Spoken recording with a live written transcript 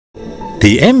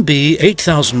The MB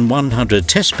 8100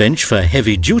 test bench for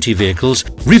heavy-duty vehicles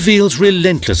reveals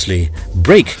relentlessly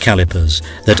brake calipers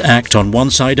that act on one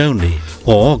side only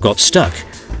or got stuck,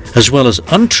 as well as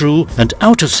untrue and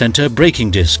out-of-center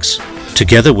braking discs.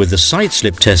 Together with the side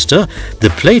slip tester, the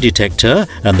play detector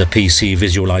and the PC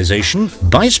visualization,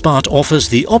 BiSpart offers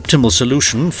the optimal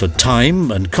solution for time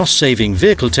and cost-saving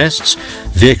vehicle tests,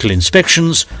 vehicle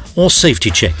inspections or safety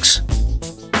checks.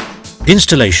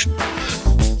 Installation.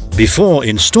 Before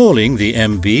installing the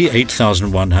MB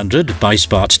 8100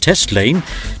 BiSpart test lane,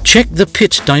 check the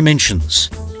pit dimensions.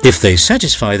 If they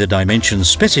satisfy the dimensions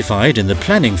specified in the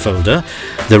planning folder,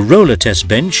 the roller test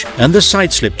bench and the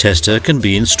side slip tester can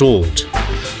be installed.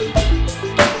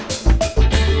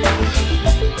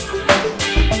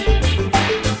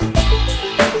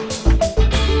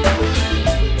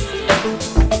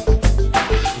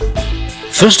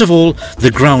 First of all, the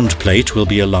ground plate will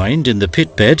be aligned in the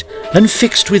pit bed and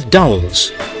fixed with dowels.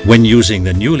 When using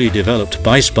the newly developed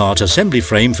BiSpart assembly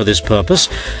frame for this purpose,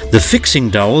 the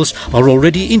fixing dowels are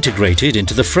already integrated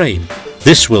into the frame.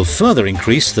 This will further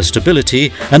increase the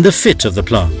stability and the fit of the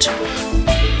plant.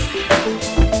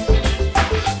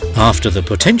 After the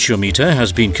potentiometer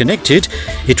has been connected,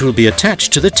 it will be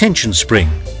attached to the tension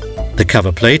spring. The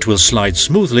cover plate will slide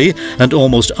smoothly and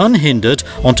almost unhindered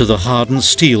onto the hardened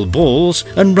steel balls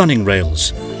and running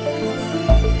rails.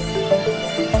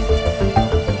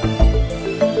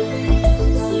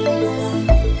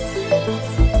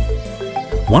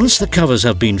 Once the covers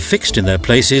have been fixed in their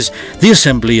places, the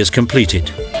assembly is completed.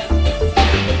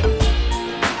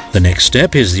 The next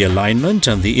step is the alignment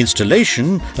and the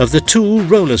installation of the two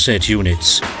roller set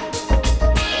units.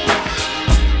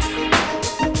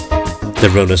 The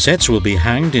roller sets will be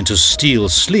hanged into steel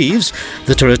sleeves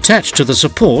that are attached to the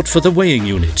support for the weighing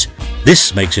unit.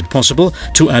 This makes it possible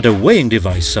to add a weighing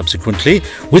device subsequently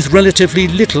with relatively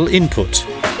little input.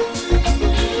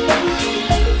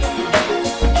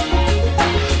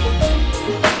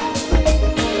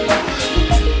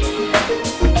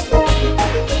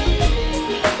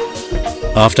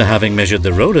 After having measured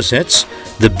the roller sets,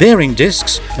 the bearing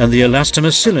discs and the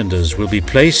elastomer cylinders will be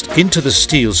placed into the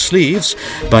steel sleeves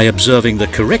by observing the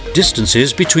correct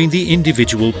distances between the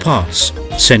individual parts,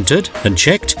 centered and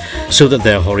checked so that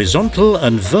their horizontal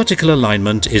and vertical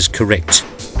alignment is correct.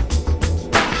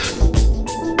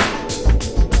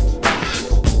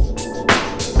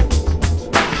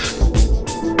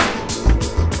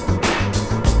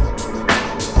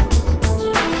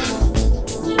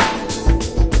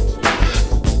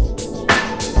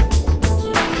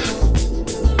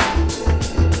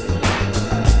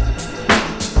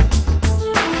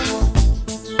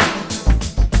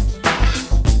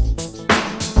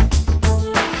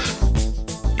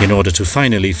 In order to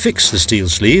finally fix the steel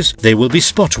sleeves, they will be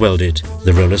spot welded.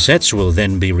 The roller sets will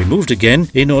then be removed again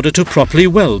in order to properly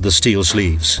weld the steel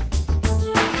sleeves.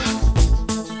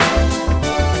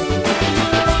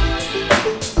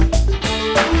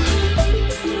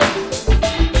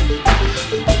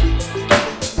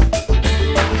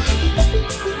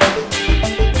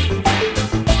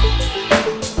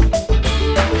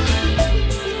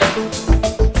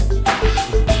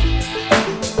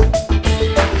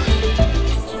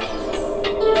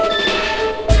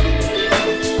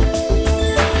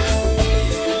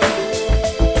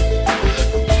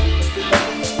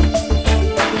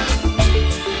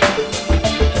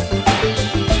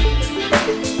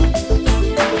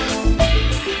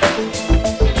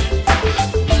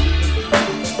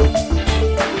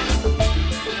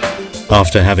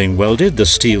 After having welded the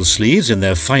steel sleeves in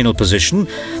their final position,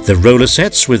 the roller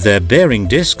sets with their bearing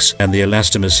discs and the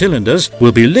elastomer cylinders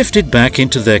will be lifted back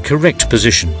into their correct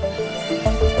position.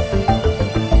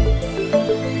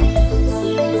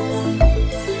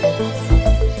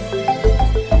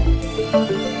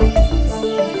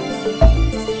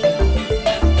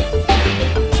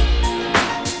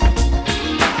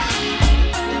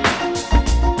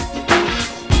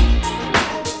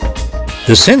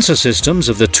 The sensor systems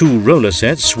of the two roller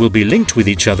sets will be linked with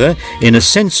each other in a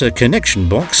sensor connection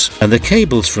box, and the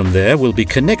cables from there will be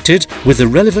connected with the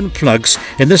relevant plugs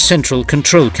in the central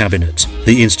control cabinet.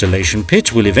 The installation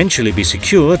pit will eventually be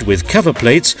secured with cover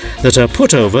plates that are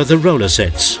put over the roller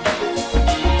sets.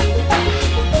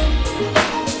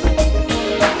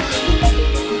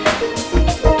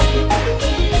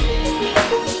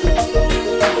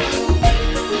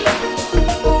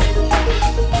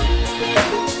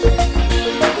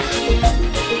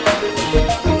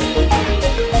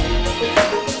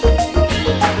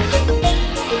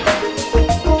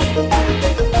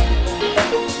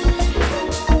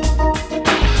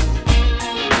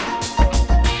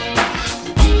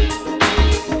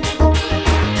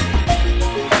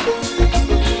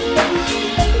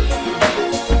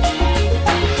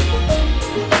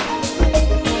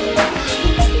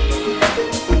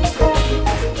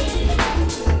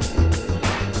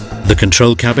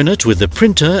 control cabinet with the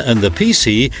printer and the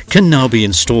PC can now be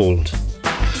installed.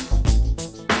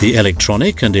 The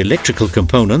electronic and electrical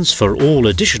components for all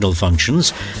additional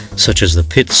functions, such as the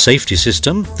pit safety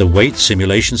system, the weight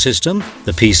simulation system,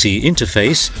 the PC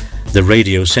interface, the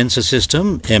radio sensor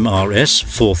system MRS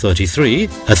 433,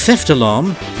 a theft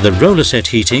alarm, the roller set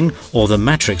heating or the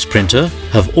matrix printer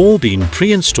have all been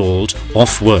pre-installed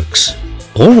off works.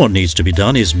 All what needs to be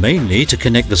done is mainly to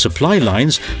connect the supply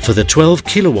lines for the 12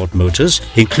 kilowatt motors,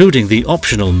 including the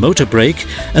optional motor brake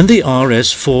and the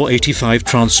RS 485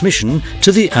 transmission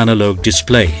to the analog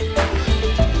display.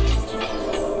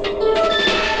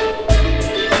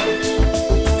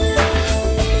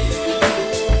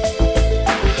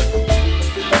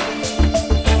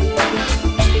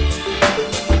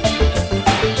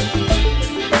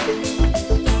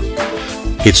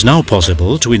 It's now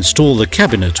possible to install the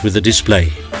cabinet with the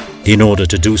display. In order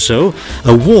to do so,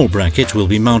 a wall bracket will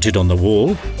be mounted on the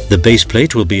wall, the base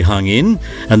plate will be hung in,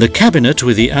 and the cabinet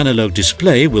with the analog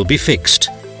display will be fixed.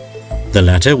 The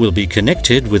latter will be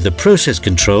connected with the process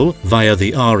control via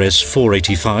the RS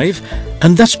 485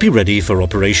 and thus be ready for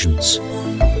operations.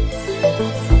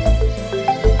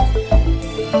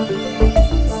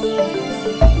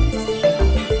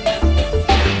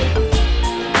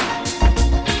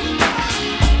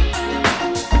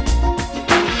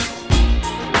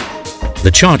 The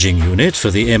charging unit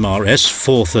for the MRS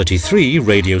 433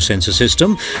 radio sensor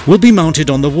system will be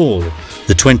mounted on the wall.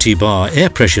 The 20-bar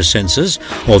air pressure sensors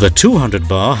or the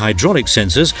 200-bar hydraulic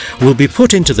sensors will be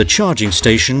put into the charging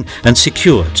station and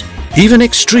secured. Even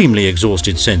extremely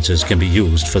exhausted sensors can be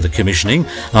used for the commissioning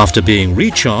after being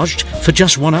recharged for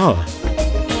just 1 hour.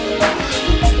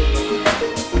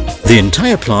 The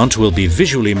entire plant will be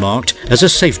visually marked as a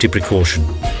safety precaution.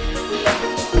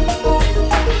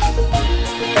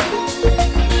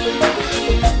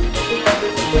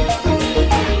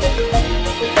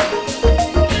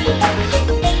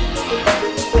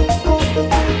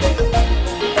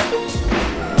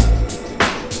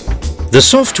 The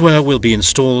software will be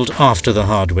installed after the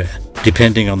hardware.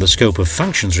 Depending on the scope of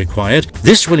functions required,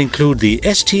 this will include the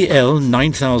STL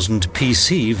 9000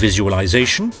 PC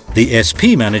visualization, the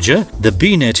SP Manager, the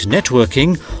BNet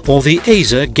networking, or the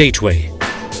ASA gateway.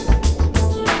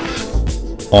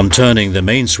 On turning the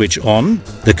main switch on,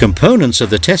 the components of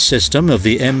the test system of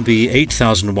the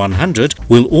MB8100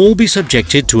 will all be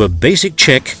subjected to a basic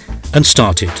check and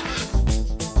started.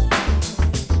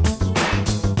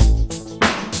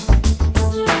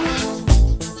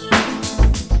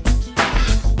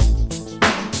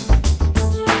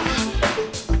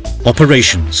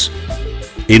 Operations.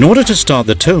 In order to start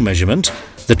the toe measurement,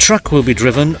 the truck will be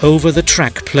driven over the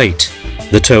track plate.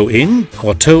 The toe in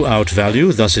or toe out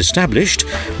value thus established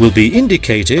will be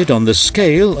indicated on the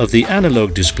scale of the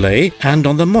analog display and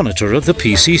on the monitor of the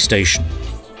PC station.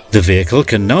 The vehicle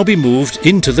can now be moved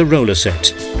into the roller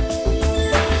set.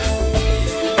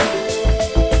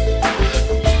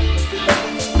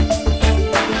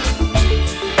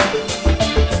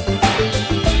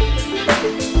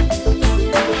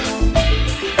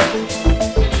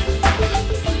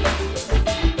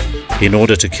 In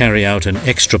order to carry out an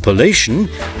extrapolation,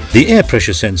 the air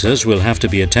pressure sensors will have to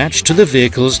be attached to the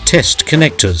vehicle's test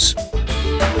connectors.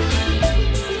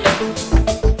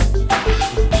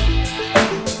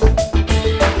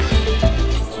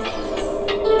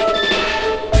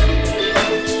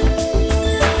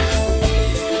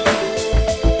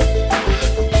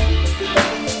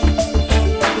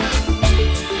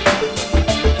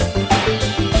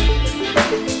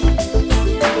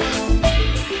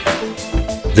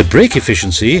 The brake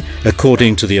efficiency,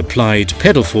 according to the applied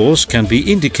pedal force, can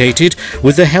be indicated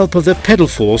with the help of the pedal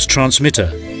force transmitter.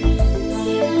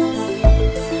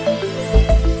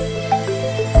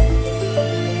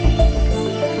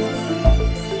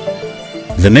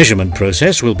 The measurement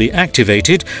process will be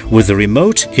activated with the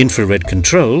remote infrared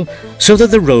control so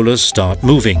that the rollers start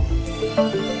moving.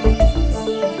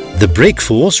 The brake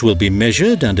force will be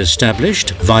measured and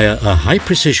established via a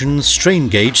high-precision strain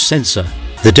gauge sensor.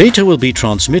 The data will be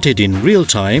transmitted in real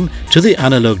time to the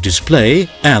analog display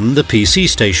and the PC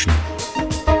station.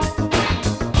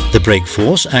 The brake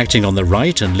force acting on the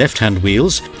right and left-hand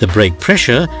wheels, the brake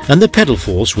pressure and the pedal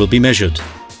force will be measured.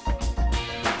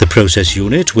 The process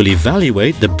unit will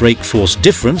evaluate the brake force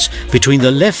difference between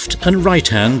the left and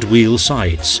right-hand wheel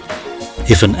sides.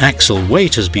 If an axle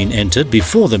weight has been entered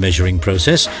before the measuring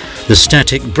process, the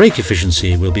static brake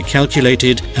efficiency will be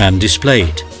calculated and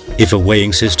displayed. If a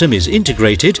weighing system is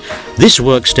integrated, this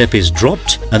work step is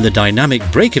dropped and the dynamic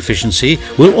brake efficiency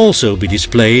will also be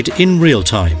displayed in real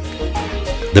time.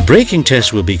 The braking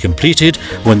test will be completed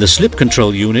when the slip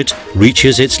control unit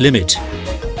reaches its limit.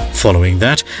 Following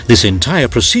that, this entire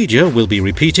procedure will be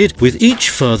repeated with each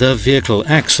further vehicle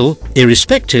axle,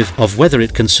 irrespective of whether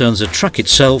it concerns a truck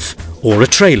itself or a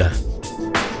trailer.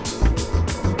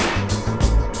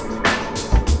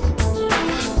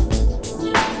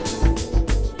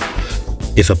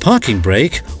 If a parking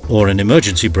brake or an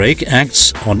emergency brake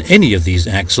acts on any of these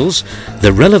axles,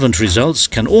 the relevant results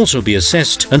can also be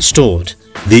assessed and stored.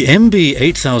 The MB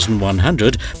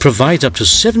 8100 provides up to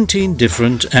 17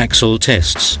 different axle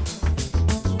tests.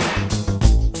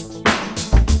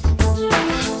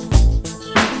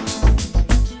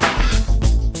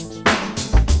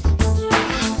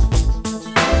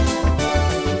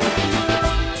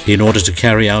 In order to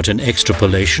carry out an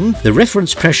extrapolation, the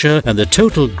reference pressure and the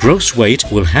total gross weight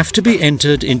will have to be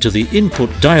entered into the input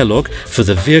dialog for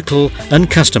the vehicle and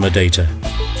customer data.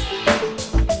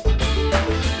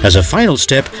 As a final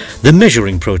step, the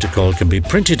measuring protocol can be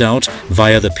printed out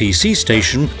via the PC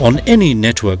station on any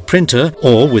network printer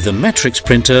or with a matrix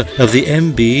printer of the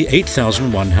MB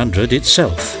 8100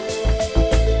 itself.